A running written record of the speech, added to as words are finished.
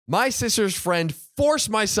My sister's friend forced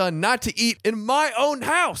my son not to eat in my own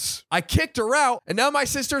house. I kicked her out, and now my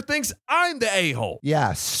sister thinks I'm the a-hole.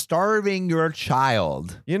 Yeah, starving your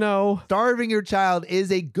child. You know, Starving your child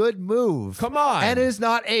is a good move. come on. And is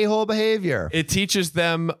not a-hole behavior. It teaches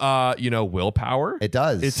them, willpower. It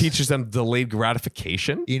does. It teaches them delayed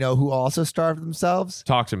gratification. You know who also starved themselves?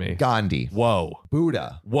 Talk to me. Gandhi. Whoa.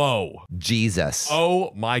 Buddha. Whoa. Jesus.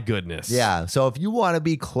 Oh, my goodness. Yeah. So if you want to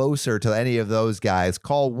be closer to any of those guys,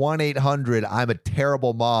 call 1-800 I'm a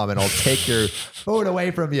terrible mom and I'll take your food away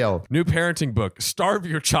from you. New parenting book, Starve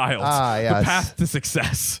Your Child. Yes. The Path to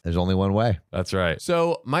Success. There's only one way. That's right.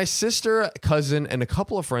 So my sister, cousin, and a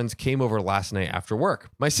couple of friends came over last night after work.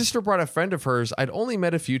 My sister brought a friend of hers I'd only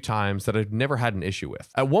met a few times that I'd never had an issue with.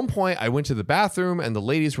 At one point, I went to the bathroom and the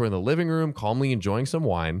ladies were in the living room calmly enjoying some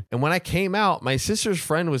wine. And when I came out, my sister's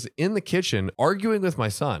friend was in the kitchen arguing with my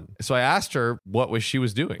son. So I asked her what she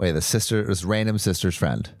was doing. Wait, this random sister's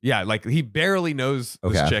friend. Yeah, like he barely knows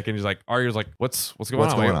this chick, and he's like, argues like, what's going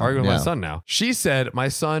on? going on? Arguing with Yeah. my son now. She said my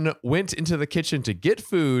son went into the kitchen to get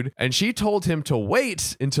food, and she told him to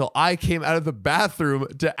wait until I came out of the bathroom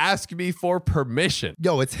to ask me for permission.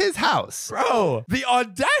 Yo, it's his house. Bro, the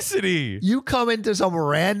audacity. You come into some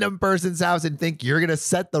random person's house and think you're going to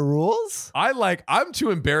set the rules? I'm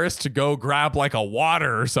too embarrassed to go grab like a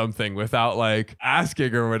water or something without like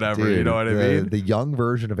asking or whatever. Dude, you know what I mean? The young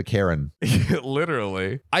version of a Karen.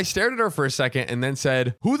 Literally. I stared at her for a second and then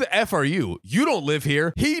said, "Who the F are you? You don't live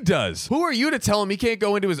here. He does. Who are you to tell him he can't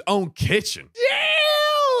go into his own kitchen?"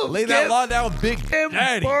 Lay that law down, Big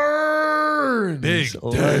Daddy. Burns. Big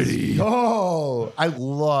Daddy. Oh, I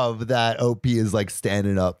love that OP is like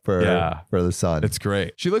standing up for the son. It's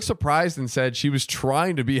great. She looked surprised and said she was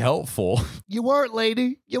trying to be helpful. You weren't,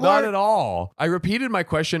 lady. You Not weren't. at all. I repeated my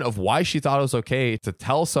question of why she thought it was okay to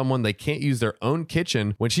tell someone they can't use their own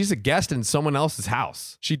kitchen when she's a guest in someone else's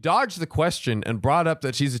house. She dodged the question and brought up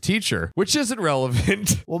that she's a teacher, which isn't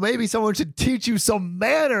relevant. Well, maybe someone should teach you some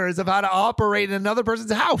manners of how to operate in another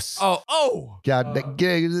person's house. God,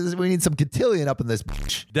 we need some cotillion up in this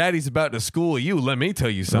bitch. Daddy's about to school you. Let me tell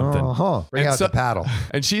you something. Bring out the paddle.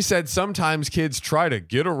 And she said sometimes kids try to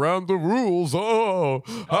get around the rules. Oh,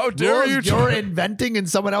 how dare you? You're inventing in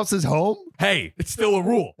someone else's home? Hey, it's still a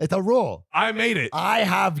rule. It's a rule. I made it. I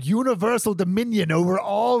have universal dominion over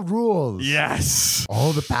all rules. Yes.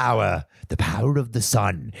 All the power of the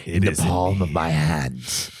sun in the palm of my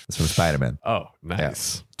hands. That's from Spider-Man. Oh,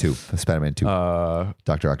 nice. 2. Spider-Man 2.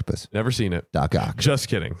 Dr. Octopus. Never seen it. Doc Ock. Just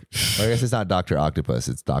kidding. Well, I guess it's not Dr. Octopus.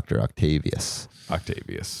 It's Dr. Octavius.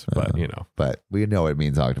 But But we know it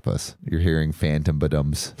means octopus. You're hearing phantom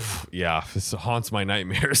badums. Yeah, this haunts my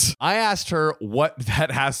nightmares. I asked her what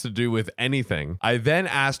that has to do with anything. I then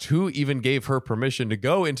asked who even gave her permission to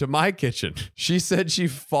go into my kitchen. She said she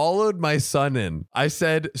followed my son in. I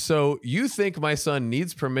said, "So you think my son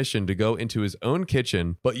needs permission to go into his own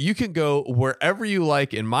kitchen, but you can go wherever you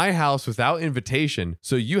like in my house without invitation,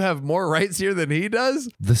 so you have more rights here than he does?"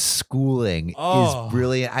 The schooling is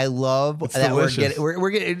brilliant. I love that we're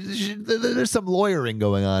getting there's some lawyering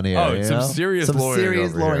going on here. Oh, some serious lawyering.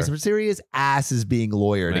 Some serious ass is being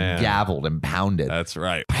lawyered and gavelled and pounded. That's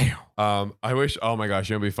right. I wish, oh my gosh,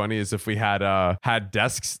 you know what'd be funny is if we had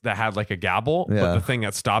desks that had like a gavel, but the thing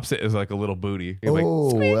that stops it is like a little booty.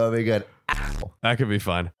 That'd be good. That could be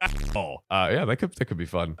fun. That could be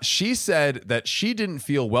fun. She said that she didn't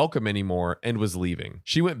feel welcome anymore and was leaving.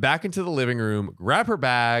 She went back into the living room, grabbed her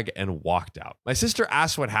bag, and walked out. My sister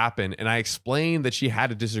asked what happened, and I explained that she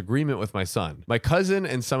had a disagreement with my son. My cousin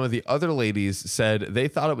and some of the other ladies said they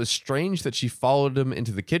thought it was strange that she followed him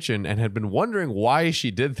into the kitchen and had been wondering why she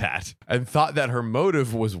did that, and thought that her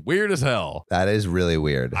motive was weird as hell. That is really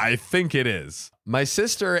weird. I think it is. My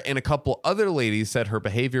sister and a couple other ladies said her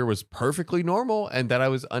behavior was perfectly normal and that I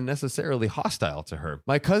was unnecessarily hostile to her.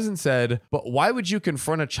 My cousin said, "But why would you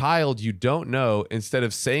confront a child you don't know instead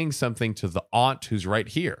of saying something to the aunt who's right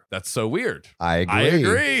here? That's so weird." I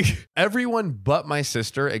agree. Everyone but my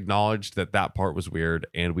sister acknowledged that part was weird,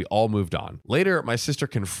 and we all moved on. Later, my sister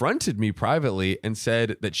confronted me privately and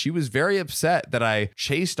said that she was very upset that I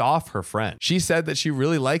chased off her friend. She said that she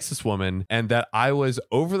really likes this woman and that I was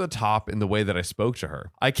over the top in the way that I spoke to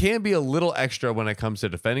her. I can be a little extra when it comes to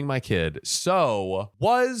defending my kid. So,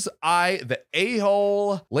 was I the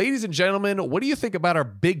a-hole? Ladies and gentlemen, what do you think about our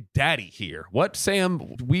big daddy here? What,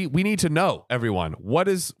 Sam? We need to know, everyone. What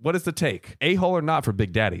is the take? A-hole or not for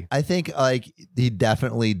Big Daddy? I think like he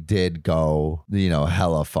definitely did go,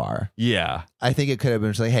 hella far. Yeah. I think it could have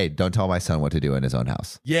been just like, hey, don't tell my son what to do in his own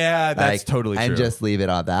house. Yeah, that's totally true. And just leave it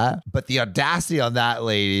on that. But the audacity on that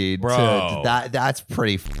lady, bro, that's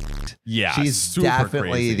pretty end. Yeah, she's super definitely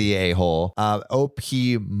crazy. the a-hole. OP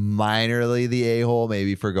minorly the a-hole,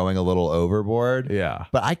 maybe for going a little overboard. Yeah.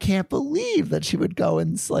 But I can't believe that she would go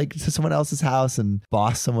and like to someone else's house and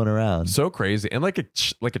boss someone around. So crazy. And like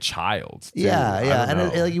a child. Too. Yeah. And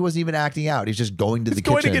know. like he wasn't even acting out. He's just going to the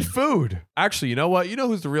kitchen. He's going to get food. Actually, you know what? You know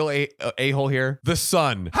who's the real a-hole here? The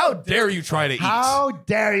son. How dare you try to eat? How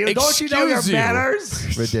dare you? Don't you know your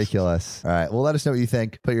manners? Ridiculous. All right. Well, let us know what you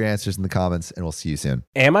think. Put your answers in the comments and we'll see you soon.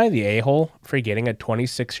 Am I the a-hole for getting a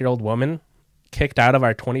 26-year-old woman kicked out of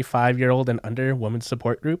our 25-year-old and under women's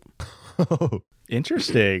support group?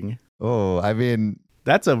 Interesting. Oh, I mean,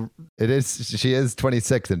 it is. She is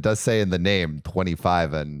 26 and does say in the name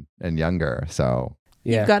 25 and younger. So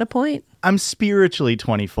yeah, you've got a point. I'm spiritually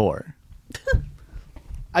 24.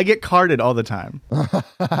 I get carded all the time.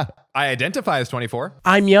 I identify as 24.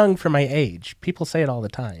 I'm young for my age. People say it all the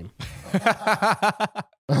time.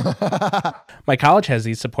 My college has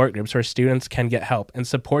these support groups where students can get help and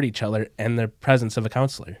support each other in the presence of a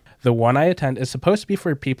counselor. The one I attend is supposed to be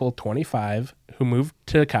for people 25 who moved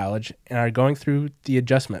to college and are going through the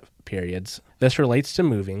adjustment periods. This relates to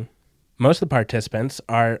moving. Most of the participants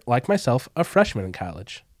are, like myself, a freshman in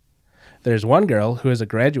college. There's one girl who is a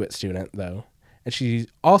graduate student, though, and she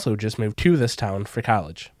also just moved to this town for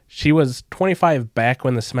college. She was 25 back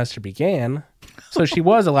when the semester began, so she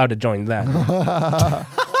was allowed to join then.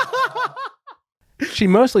 She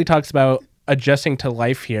mostly talks about adjusting to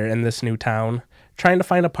life here in this new town, trying to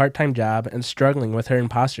find a part-time job, and struggling with her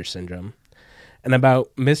imposter syndrome, and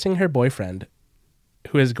about missing her boyfriend,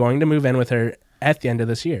 who is going to move in with her at the end of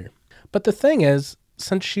this year. But the thing is,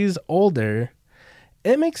 since she's older,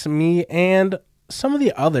 it makes me and some of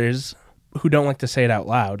the others who don't like to say it out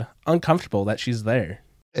loud uncomfortable that she's there.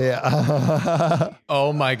 Yeah.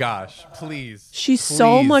 Oh my gosh. Please. She's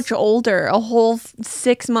so much older, a whole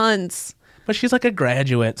 6 months. But she's like a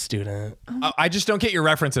graduate student. I just don't get your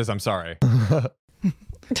references. I'm sorry.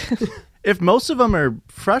 If most of them are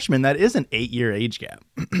freshmen, that is an 8-year age gap.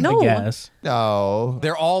 No. I guess. No.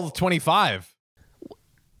 They're all 25.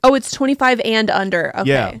 Oh, it's 25 and under. Okay.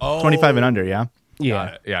 Yeah. 25 and under, yeah.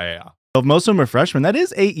 Yeah. Yeah. So if most of them are freshmen, that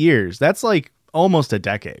is 8 years. That's like almost a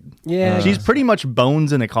decade. Yeah. She's pretty much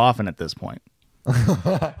bones in a coffin at this point.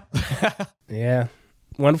 Yeah.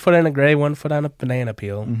 1 foot in a grave, 1 foot on a banana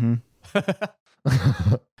peel. Mm-hmm.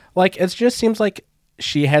 Like, it just seems like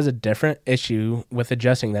she has a different issue with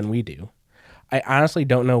adjusting than we do. I honestly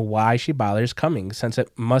don't know why she bothers coming, since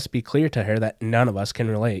it must be clear to her that none of us can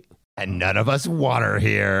relate. And none of us want her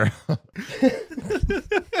here.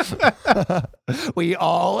 We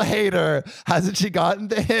all hate her. Hasn't she gotten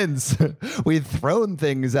the hints? We've thrown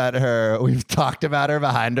things at her. We've talked about her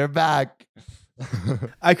behind her back.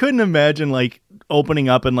 I couldn't imagine like opening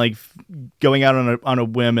up and like going out on a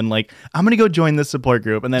whim and like, I'm going to go join this support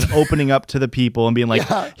group, and then opening up to the people and being like,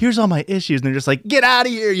 here's all my issues. And they're just like, get out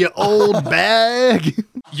of here, you old bag.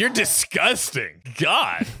 You're disgusting.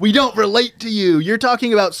 God. We don't relate to you. You're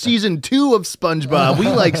talking about season 2 of SpongeBob. We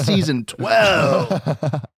like season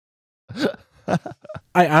 12.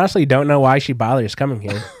 I honestly don't know why she bothers coming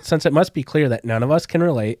here, since it must be clear that none of us can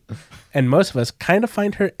relate, and most of us kind of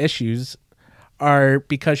find her issues are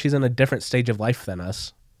because she's in a different stage of life than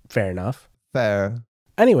us. Fair enough. Fair.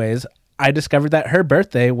 Anyways, I discovered that her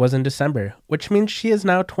birthday was in December, which means she is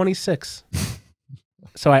now 26.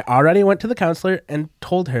 So I already went to the counselor and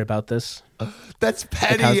told her about this. That's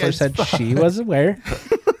petty. The counselor said she was aware.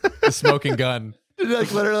 The smoking gun.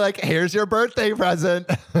 Like literally like, here's your birthday present.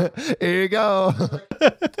 Here you go.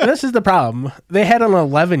 This is the problem. They had an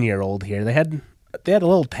 11-year-old here. They had a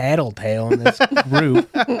little tattletale in this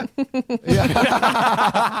group.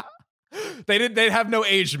 They'd have no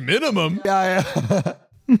age minimum. Yeah.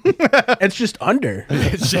 It's just under.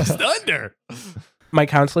 It's just under. My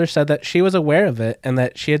counselor said that she was aware of it and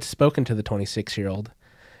that she had spoken to the 26-year-old.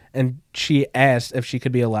 And she asked if she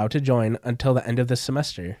could be allowed to join until the end of this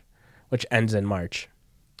semester, which ends in March.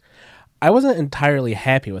 I wasn't entirely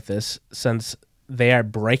happy with this, since they are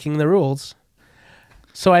breaking the rules.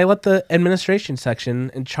 So I let the administration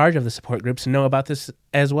section in charge of the support groups know about this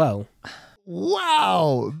as well.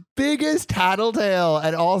 Wow. Biggest tattletale,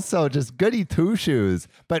 and also just goody two-shoes,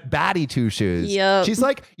 but baddie two-shoes. Yep. She's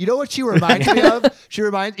like, you know what she reminds me of? She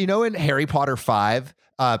reminds, you know, in Harry Potter 5,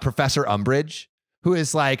 Professor Umbridge, who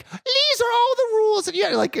is like, these are all the rules that you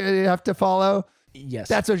have to follow. Yes.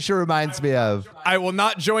 That's what she reminds me of. I will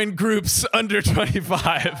not join groups under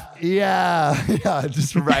 25. Yeah.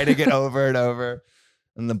 Just writing it over and over.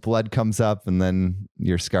 And the blood comes up, and then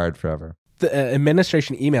you're scarred forever. The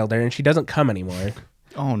administration emailed her, and she doesn't come anymore.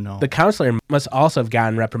 Oh, no. The counselor must also have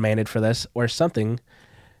gotten reprimanded for this or something,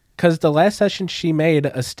 Because the last session she made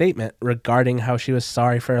a statement regarding how she was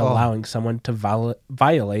sorry for allowing someone to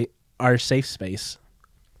violate our safe space.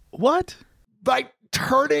 What? By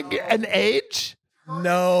turning an age?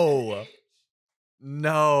 No.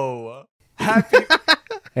 Happy.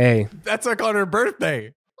 Hey, That's like on her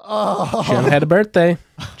birthday. Oh. she hadn't had a birthday.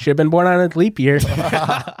 She had been born on a leap year.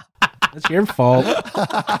 It's your fault.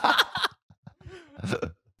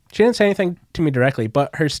 She didn't say anything to me directly,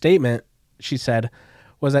 but her statement, she said,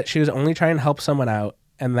 was that she was only trying to help someone out,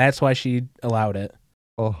 and that's why she allowed it.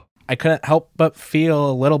 Oh. I couldn't help but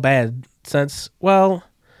feel a little bad since, well,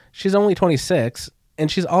 she's only 26,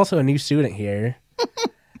 and she's also a new student here.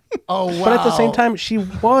 Oh, wow. But at the same time, she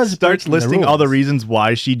was Starts breaking listing the all the rules. reasons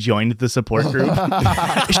why she joined the support group.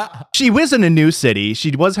 She was in a new city.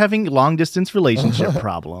 She was having long distance relationship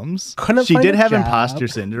problems. Couldn't She find did a have job. imposter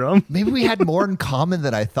syndrome. Maybe we had more in common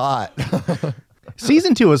than I thought.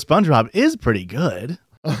 Season 2 of SpongeBob is pretty good.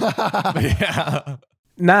 Yeah.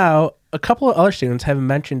 Now, a couple of other students have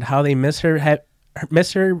mentioned how they miss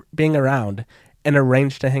her being around and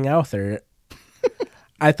arranged to hang out with her.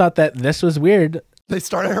 I thought that this was weird. They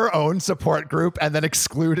started her own support group and then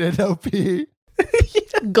excluded OP.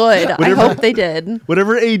 Good. I hope they did.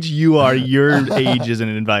 Whatever age you are, your age isn't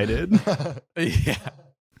invited. Yeah.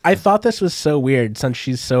 I thought this was so weird since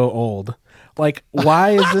she's so old. Like,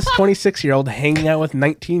 why is this 26-year-old hanging out with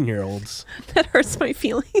 19-year-olds? That hurts my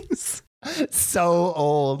feelings. So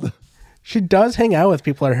old. She does hang out with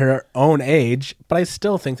people at her own age, but I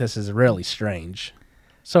still think this is really strange.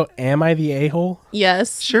 So, am I the a-hole?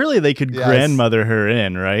 Yes. Surely they could Yes. grandmother her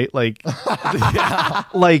in, right? Like,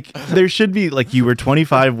 like there should be like you were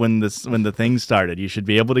 25 when the thing started. You should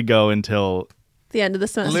be able to go until The end of the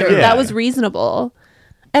semester. Literally. That was reasonable.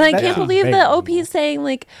 And I That can't seems believe very that OP reasonable. is saying,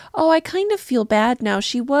 like, oh, I kind of feel bad now.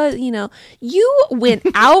 She was, you went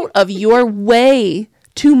out of your way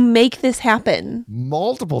to make this happen.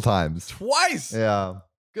 Multiple times. Twice. Yeah.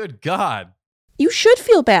 Good God. You should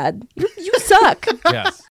feel bad. You suck.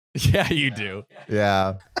 Yes. Yeah, you do.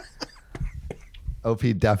 Yeah. OP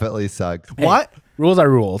definitely sucks. Hey, what? Rules are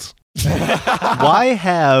rules. Why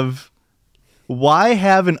have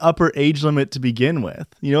an upper age limit to begin with?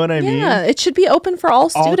 You know what I mean? Yeah, it should be open for all All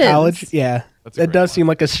students. college, yeah. That's a It great does one. seem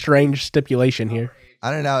like a strange stipulation here. I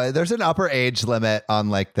don't know. There's an upper age limit on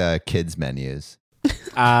like the kids menus.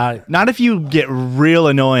 Not if you get real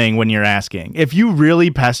annoying when you're asking. If you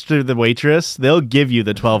really pester the waitress, they'll give you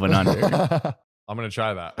the 12 and under. I'm going to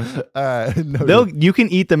try that. All right. No, You can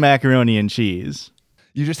eat the macaroni and cheese.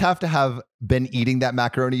 you just have to have been eating that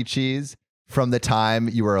macaroni cheese from the time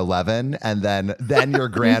you were 11, and then you're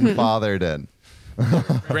grandfathered in.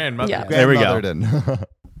 Grandmother. Yeah. There we go. Grandmothered in.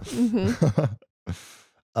 Mhm.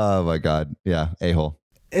 Oh my God. Yeah. A-hole.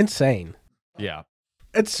 Insane. Yeah.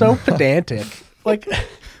 It's so pedantic. Like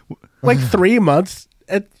 3 months.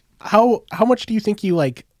 How much do you think you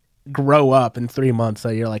like grow up in 3 months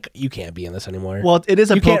that you're like, you can't be in this anymore? Well, it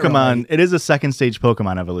is a You can't Pokemon. relate. It is a second stage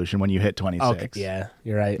Pokemon evolution when you hit 26. Okay, yeah,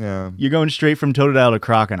 you're right. Yeah. You're going straight from Totodile to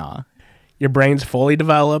Croconaw. Your brain's fully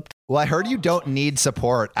developed. Well, I heard you don't need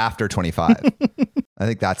support after 25. I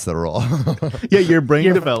think that's the rule. Yeah, your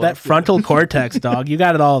brain develops. That frontal cortex, dog. You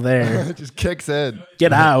got it all there. It just kicks in.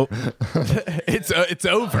 Get out. It's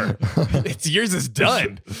over. Yours is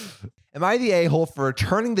done. Am I the a-hole for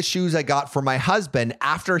returning the shoes I got for my husband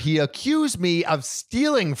after he accused me of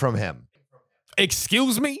stealing from him?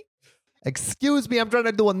 Excuse me? Excuse me, I'm trying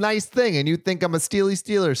to do a nice thing and you think I'm a Steely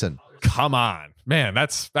Steelerson. Come on. Man,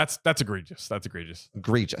 that's egregious. That's egregious.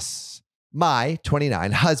 Egregious. My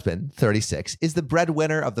 29 husband, 36, is the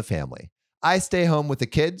breadwinner of the family. I stay home with the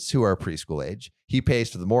kids who are preschool age. He pays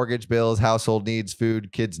for the mortgage bills, household needs,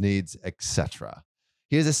 food, kids needs, etc.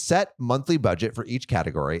 He has a set monthly budget for each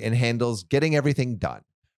category and handles getting everything done.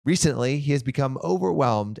 Recently, he has become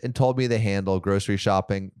overwhelmed and told me to handle grocery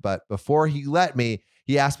shopping, but before he let me,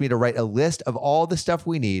 he asked me to write a list of all the stuff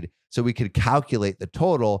we need so we could calculate the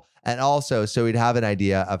total and also so he'd have an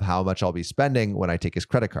idea of how much I'll be spending when I take his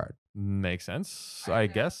credit card. Makes sense, I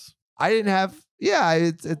guess. I didn't have,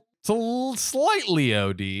 It's slightly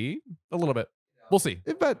OD. A little bit. We'll see.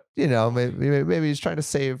 but maybe he's trying to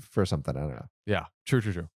save for something. I don't know. Yeah. True.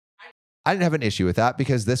 I didn't have an issue with that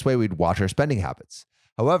because this way we'd watch our spending habits.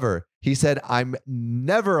 However, he said I'm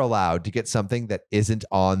never allowed to get something that isn't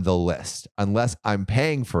on the list unless I'm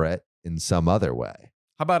paying for it in some other way.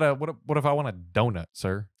 How about what if I want a donut,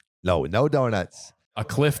 sir? No donuts. A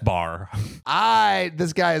Cliff Bar.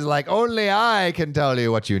 This guy is like, only I can tell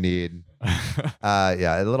you what you need.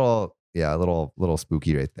 A little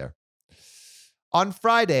spooky right there. On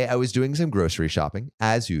Friday, I was doing some grocery shopping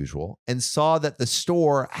as usual and saw that the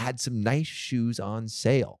store had some nice shoes on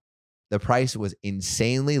sale. the price was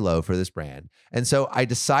insanely low for this brand. And so I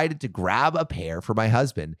decided to grab a pair for my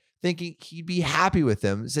husband, thinking he'd be happy with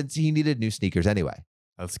them since he needed new sneakers anyway.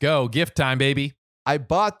 Let's go. Gift time, baby. I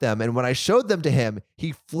bought them, and when I showed them to him,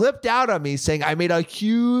 he flipped out on me saying I made a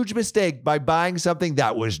huge mistake by buying something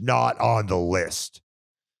that was not on the list.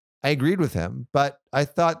 I agreed with him, but I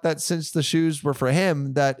thought that since the shoes were for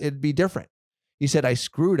him, that it'd be different. He said I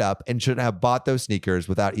screwed up and shouldn't have bought those sneakers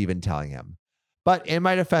without even telling him. But in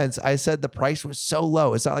my defense, I said the price was so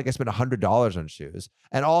low. It's not like I spent $100 on shoes.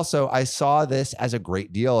 And also, I saw this as a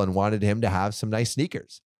great deal and wanted him to have some nice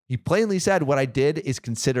sneakers. He plainly said what I did is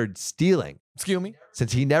considered stealing. Excuse me.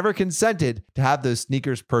 Since he never consented to have those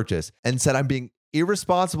sneakers purchased and said I'm being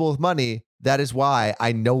irresponsible with money, that is why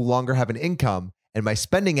I no longer have an income and my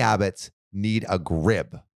spending habits need a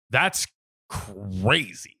grip. That's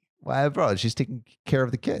crazy. Well, bro, she's taking care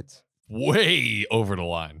of the kids. Way over the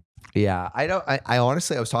line. Yeah, I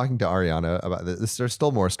honestly, I was talking to Ariana about this. There's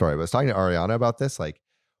still more story, but I was talking to Ariana about this. Like,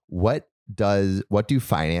 what do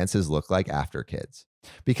finances look like after kids?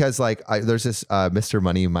 Because like, there's this Mr.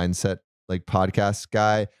 Money Mindset like podcast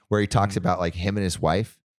guy where he talks about like him and his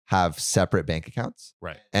wife have separate bank accounts.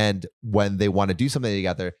 Right. And when they want to do something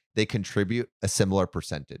together, they contribute a similar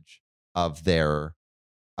percentage of their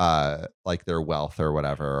like their wealth or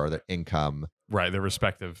whatever, or their income. Right. Their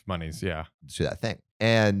respective monies. Yeah. To that thing.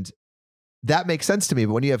 And that makes sense to me.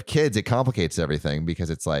 But when you have kids, it complicates everything because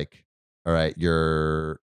it's like, all right,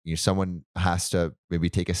 someone has to maybe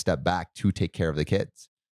take a step back to take care of the kids.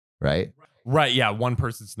 Right. Right. Yeah. One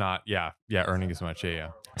person's not. Yeah. Yeah. Earning as much. Yeah.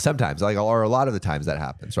 Sometimes, like, or a lot of the times that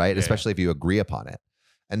happens. Right. Yeah, especially if you agree upon it.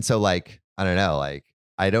 And so, like, I don't know. Like,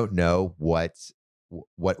 I don't know what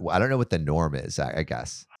I don't know what the norm is, I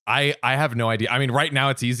guess. I have no idea. I mean, right now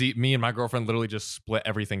it's easy. Me and my girlfriend literally just split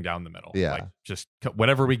everything down the middle. Yeah. Like, just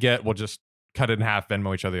whatever we get, we'll just cut it in half,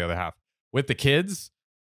 Venmo each other the other half. With the kids,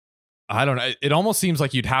 I don't know. It almost seems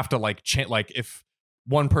like you'd have to like change, like if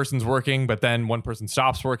one person's working, but then one person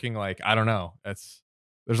stops working. Like, I don't know.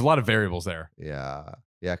 There's a lot of variables there. Yeah.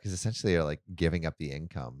 Yeah. Because essentially you're like giving up the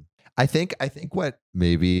income. I think what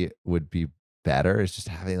maybe would be better is just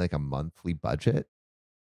having like a monthly budget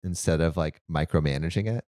instead of like micromanaging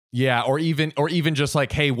it. Yeah, or even just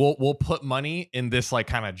like, hey, we'll put money in this like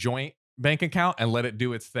kind of joint bank account and let it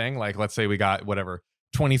do its thing. Like, let's say we got whatever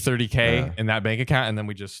 20, 30K in that bank account, and then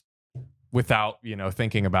we just, without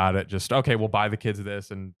thinking about it, just okay, we'll buy the kids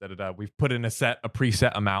this and we've put in a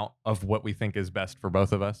preset amount of what we think is best for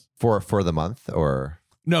both of us for the month, or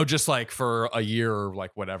no, just like for a year or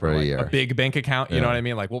like whatever, for like a year. A big bank account. You know what I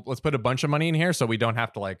mean? Like, well, let's put a bunch of money in here so we don't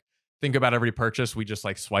have to like think about every purchase. We just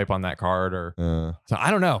like swipe on that card or so. I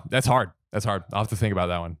don't know. That's hard. I'll have to think about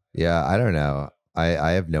that one. Yeah, I don't know.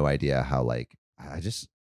 I have no idea how like I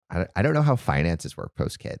don't know how finances work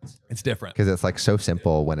post kids. It's different because it's like so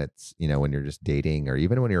simple when it's when you're just dating or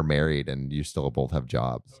even when you're married and you still both have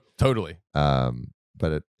jobs. Totally.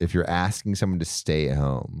 But if you're asking someone to stay at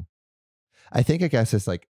home, I guess it's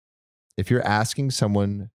like if you're asking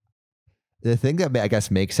someone, the thing that I guess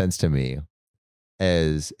makes sense to me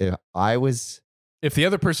is if the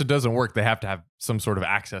other person doesn't work, they have to have some sort of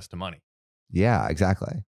access to money. Yeah,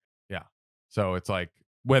 exactly. Yeah. So it's like,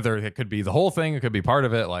 whether it could be the whole thing, it could be part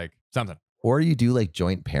of it, like something. Or you do like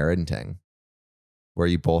joint parenting where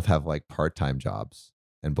you both have like part-time jobs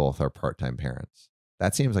and both are part-time parents.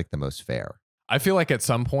 That seems like the most fair. I feel like at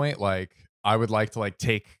some point, like I would like to like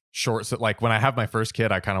take like when I have my first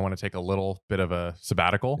kid, I kind of want to take a little bit of a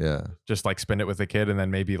sabbatical. Yeah. Just like spend it with the kid and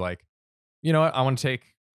then maybe like, you know what, I want to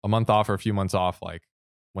take a month off or a few months off, like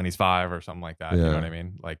when he's 5 or something like that. Yeah. You know what I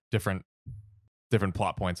mean? Like different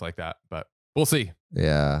plot points like that, but we'll see.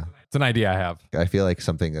 Yeah. It's an idea I have. I feel like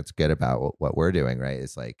something that's good about what we're doing, right,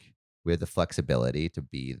 is like we have the flexibility to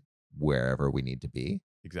be wherever we need to be.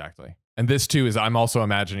 Exactly. And this too is I'm also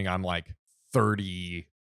imagining I'm like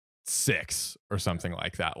 36 or something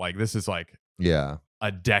like that. Like this is like a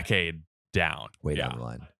decade down. Way down the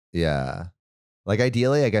line. Yeah. Like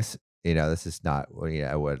ideally, I guess, this is not what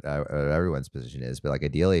everyone's position is, but like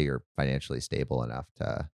ideally you're financially stable enough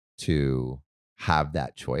to have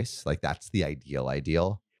that choice. Like that's the ideal.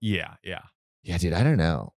 Yeah, dude, I don't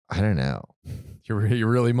know. You're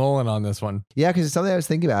really mulling on this one. Yeah, because it's something I was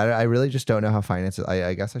thinking about. I really just don't know how finances.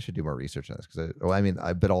 I guess I should do more research on this because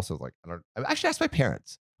but also like I actually asked my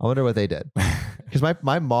parents. I wonder what they did because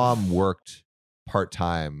my mom worked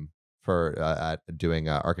part-time for at doing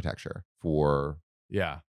architecture for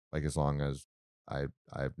like as long as I've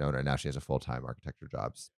known her. Now she has a full-time architecture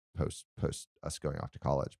jobs post us going off to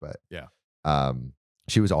college, but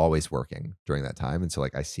she was always working during that time. And so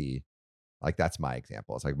like I see Like that's my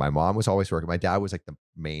example. It's like my mom was always working. My dad was like the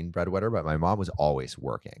main breadwinner, but my mom was always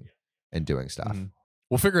working and doing stuff.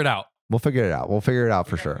 We'll figure it out. We'll figure it out. We'll figure it out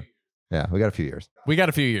for sure. Yeah, we got a few years. We got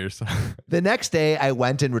a few years. The next day, I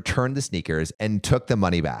went and returned the sneakers and took the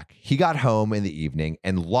money back. He got home in the evening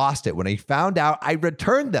and lost it when he found out I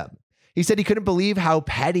returned them. He said he couldn't believe how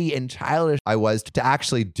petty and childish I was to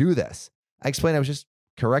actually do this. I explained I was just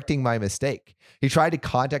correcting my mistake. He tried to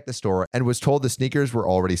contact the store and was told the sneakers were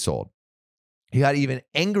already sold. He got even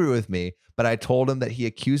angry with me, but I told him that he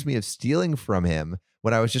accused me of stealing from him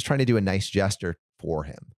when I was just trying to do a nice gesture for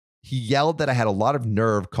him. He yelled that I had a lot of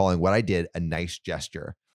nerve calling what I did a nice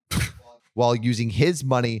gesture while using his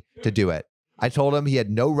money to do it. I told him he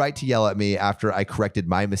had no right to yell at me after I corrected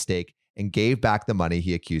my mistake and gave back the money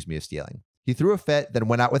he accused me of stealing. He threw a fit, then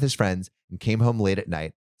went out with his friends and came home late at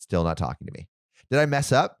night, still not talking to me. Did I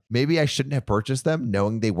mess up? Maybe I shouldn't have purchased them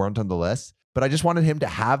knowing they weren't on the list, but I just wanted him to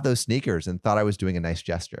have those sneakers and thought I was doing a nice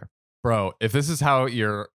gesture. Bro, if this is how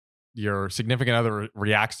your significant other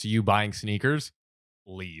reacts to you buying sneakers,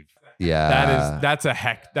 leave. Yeah. That's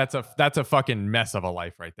a fucking mess of a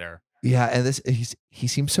life right there. Yeah, and he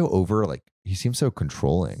seems so he seems so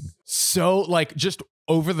controlling. So like just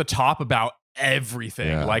over the top about everything.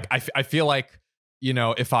 Yeah. Like I feel like, you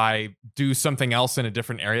know, if I do something else in a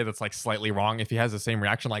different area that's like slightly wrong, if he has the same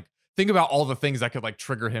reaction, like think about all the things that could like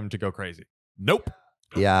trigger him to go crazy. Nope.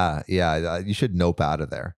 Yeah, you should nope out of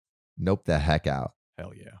there. Nope the heck out.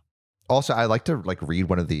 Hell yeah. Also, I like to like read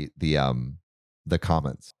one of the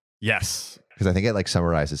comments. Yes. Because I think it like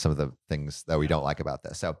summarizes some of the things that we don't like about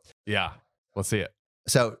this. So Yeah. Let's see it.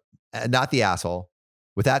 So not the asshole.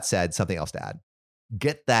 With that said, something else to add.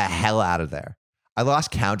 Get the hell out of there. I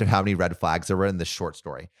lost count of how many red flags there were in this short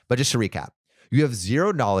story. But just to recap, you have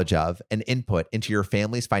zero knowledge of and input into your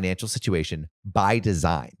family's financial situation by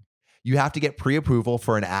design. You have to get pre-approval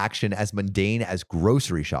for an action as mundane as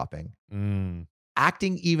grocery shopping.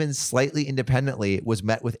 Acting even slightly independently was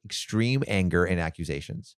met with extreme anger and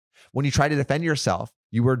accusations. When you tried to defend yourself,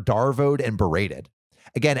 you were darvoed and berated.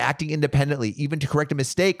 Again, acting independently, even to correct a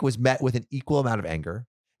mistake, was met with an equal amount of anger.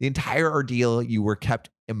 The entire ordeal, you were kept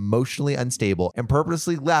emotionally unstable and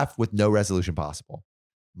purposely left with no resolution possible.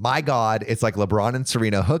 My God, it's like LeBron and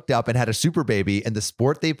Serena hooked up and had a super baby, and the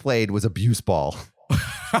sport they played was abuse ball.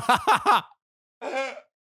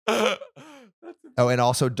 Oh, and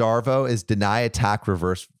also Darvo is deny, attack,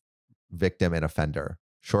 reverse victim, and offender.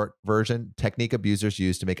 Short version, technique abusers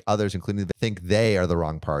use to make others, including think they are the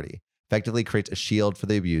wrong party. Effectively creates a shield for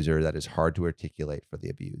the abuser that is hard to articulate for the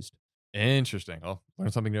abused. Interesting. I'll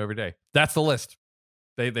learn something new every day. That's the list.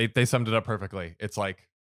 They summed it up perfectly. It's like,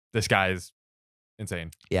 this guy is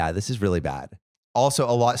insane. Yeah, this is really bad. Also,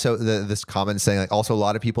 a lot. So this comment saying like, also a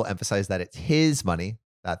lot of people emphasize that it's his money.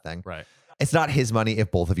 That thing, right? It's not his money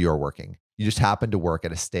if both of you are working. You just happen to work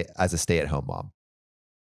as a stay-at-home mom,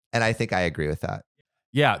 and I think I agree with that.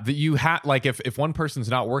 Yeah, you have like if one person's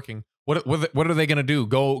not working, what are they gonna do?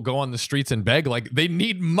 Go on the streets and beg? Like they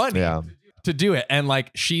need money to do it, and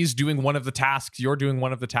like she's doing one of the tasks, you're doing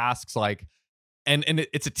one of the tasks, like, and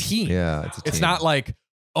it's a team. Yeah, it's not like,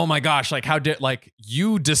 oh my gosh, like how did like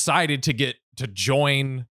you decided to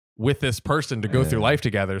join with this person to go through life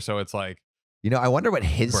together? So it's like, you know, I wonder what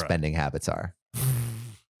his spending habits are.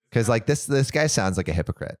 Because like this guy sounds like a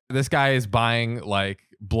hypocrite. This guy is buying like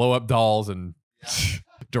blow up dolls and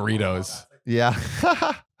Doritos. Yeah.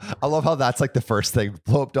 I love how that's like the first thing.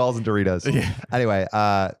 Blow up dolls and Doritos. Yeah. Anyway,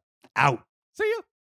 out.